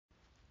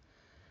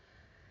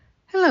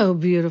Hello,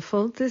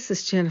 beautiful. This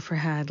is Jennifer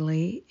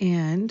Hadley,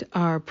 and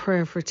our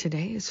prayer for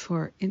today is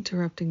for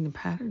interrupting the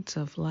patterns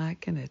of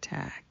lack and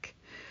attack.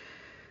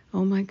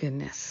 Oh my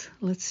goodness,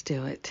 let's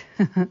do it.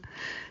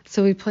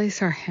 So we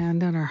place our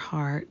hand on our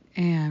heart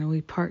and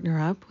we partner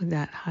up with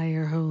that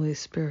higher Holy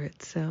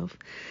Spirit self.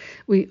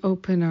 We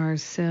open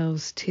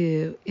ourselves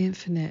to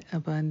infinite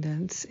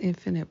abundance,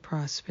 infinite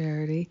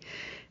prosperity,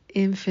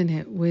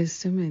 infinite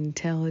wisdom,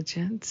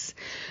 intelligence.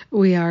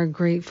 We are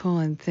grateful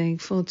and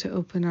thankful to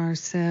open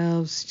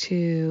ourselves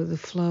to the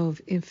flow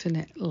of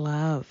infinite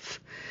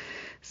love.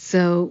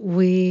 So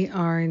we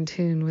are in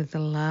tune with the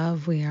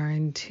love. We are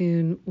in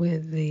tune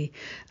with the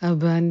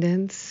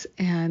abundance,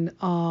 and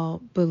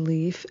all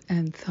belief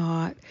and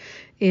thought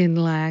in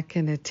lack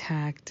and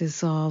attack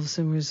dissolves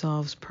and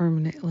resolves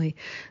permanently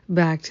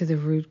back to the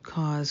root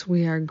cause.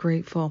 We are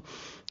grateful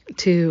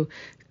to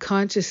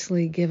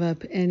consciously give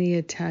up any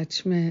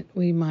attachment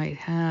we might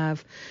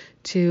have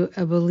to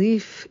a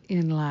belief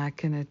in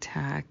lack and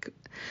attack,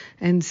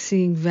 and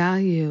seeing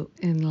value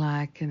in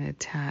lack and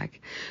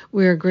attack.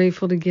 We are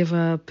grateful to give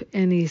up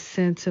any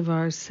sense of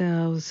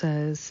ourselves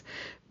as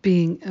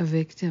being a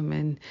victim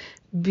and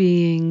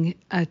being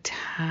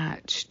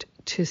attached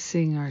to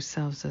seeing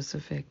ourselves as a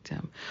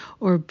victim,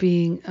 or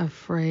being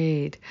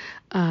afraid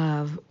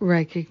of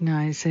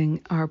recognizing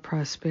our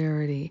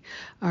prosperity,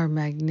 our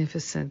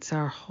magnificence,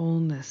 our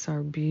wholeness,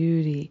 our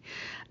beauty,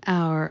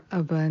 our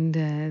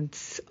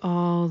abundance,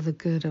 all the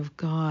good of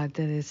God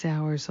that is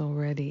ours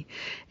already.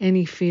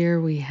 Any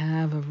fear we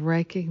have of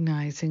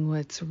recognizing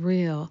what's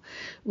real,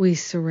 we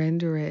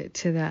surrender it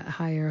to that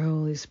higher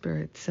Holy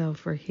Spirit self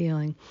for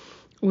healing.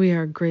 We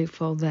are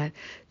grateful that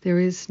there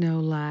is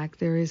no lack,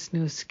 there is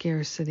no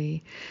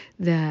scarcity,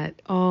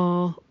 that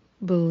all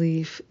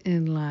belief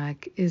in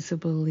lack is a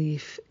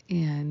belief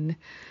in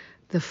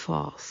the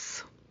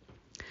false.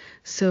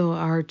 So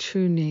our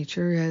true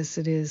nature, as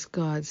it is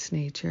God's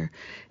nature,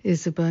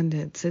 is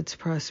abundance, it's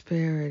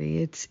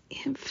prosperity, it's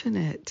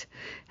infinite.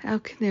 How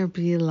can there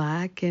be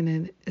lack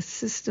in a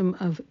system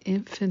of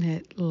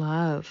infinite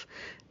love?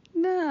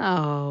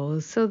 No,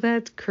 so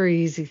that's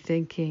crazy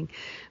thinking.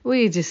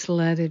 We just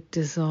let it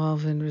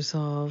dissolve and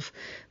resolve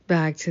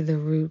back to the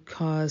root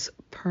cause,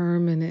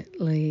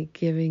 permanently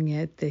giving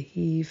it the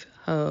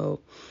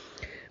heave-ho.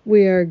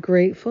 We are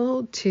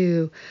grateful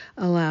to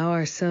allow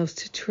ourselves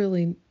to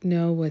truly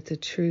know what the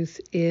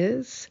truth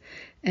is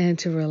and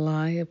to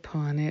rely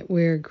upon it.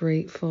 We're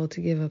grateful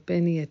to give up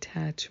any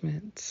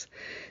attachments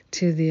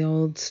to the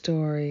old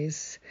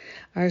stories.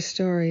 Our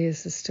story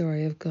is the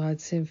story of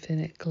God's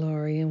infinite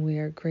glory, and we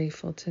are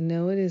grateful to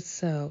know it is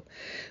so.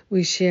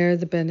 We share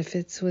the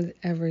benefits with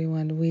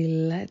everyone. We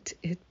let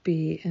it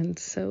be, and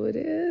so it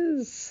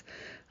is.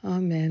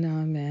 Amen,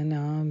 amen,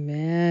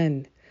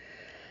 amen.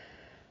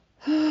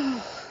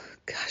 Oh,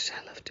 gosh,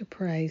 I love to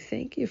pray.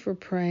 Thank you for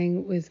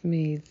praying with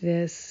me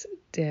this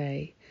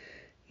day.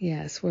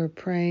 Yes, we're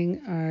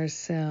praying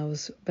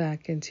ourselves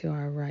back into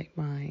our right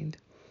mind.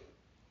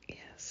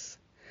 Yes.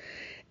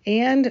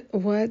 And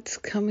what's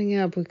coming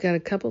up? We've got a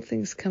couple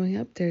things coming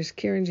up. There's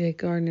Karen J.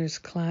 Gardner's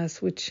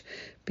class, which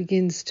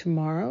begins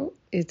tomorrow.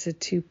 It's a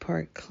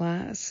 2-part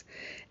class,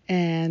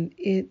 and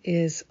it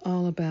is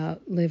all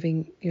about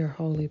living your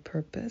holy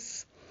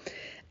purpose.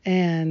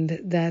 And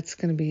that's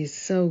going to be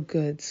so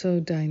good,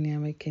 so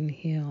dynamic and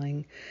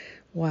healing.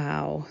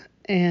 Wow.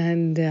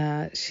 And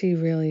she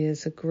really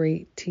is a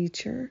great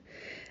teacher,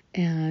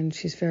 and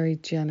she's very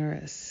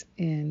generous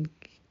in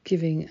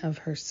giving of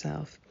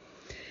herself.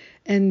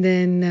 And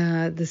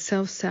then the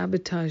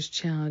self-sabotage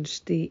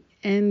challenge, the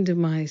End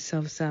My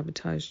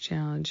Self-Sabotage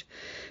Challenge,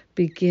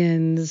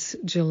 begins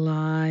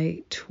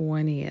July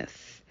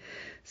 20th.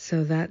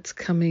 So that's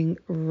coming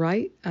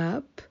right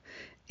up.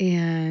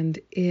 And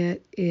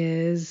it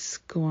is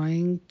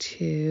going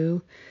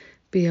to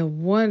be a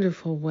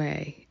wonderful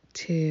way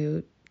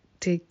to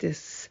take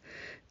this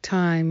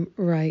time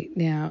right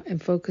now and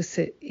focus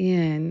it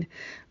in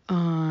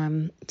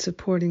on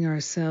supporting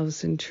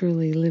ourselves and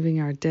truly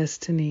living our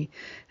destiny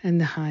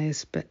and the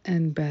highest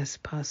and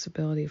best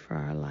possibility for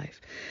our life.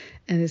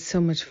 And it's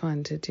so much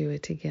fun to do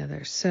it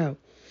together. So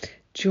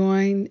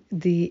join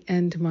the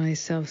End My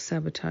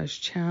Self-Sabotage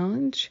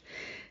Challenge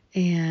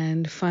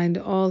and find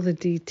all the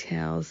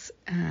details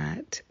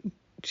at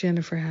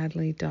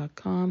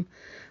jenniferhadley.com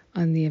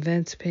on the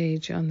events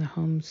page, on the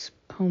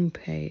home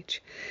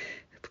page.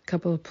 A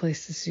couple of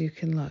places you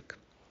can look.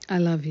 I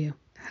love you.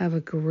 Have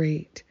a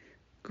great,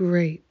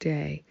 great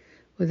day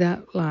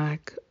without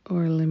lack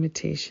or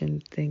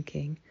limitation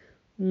thinking.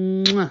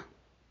 Mwah.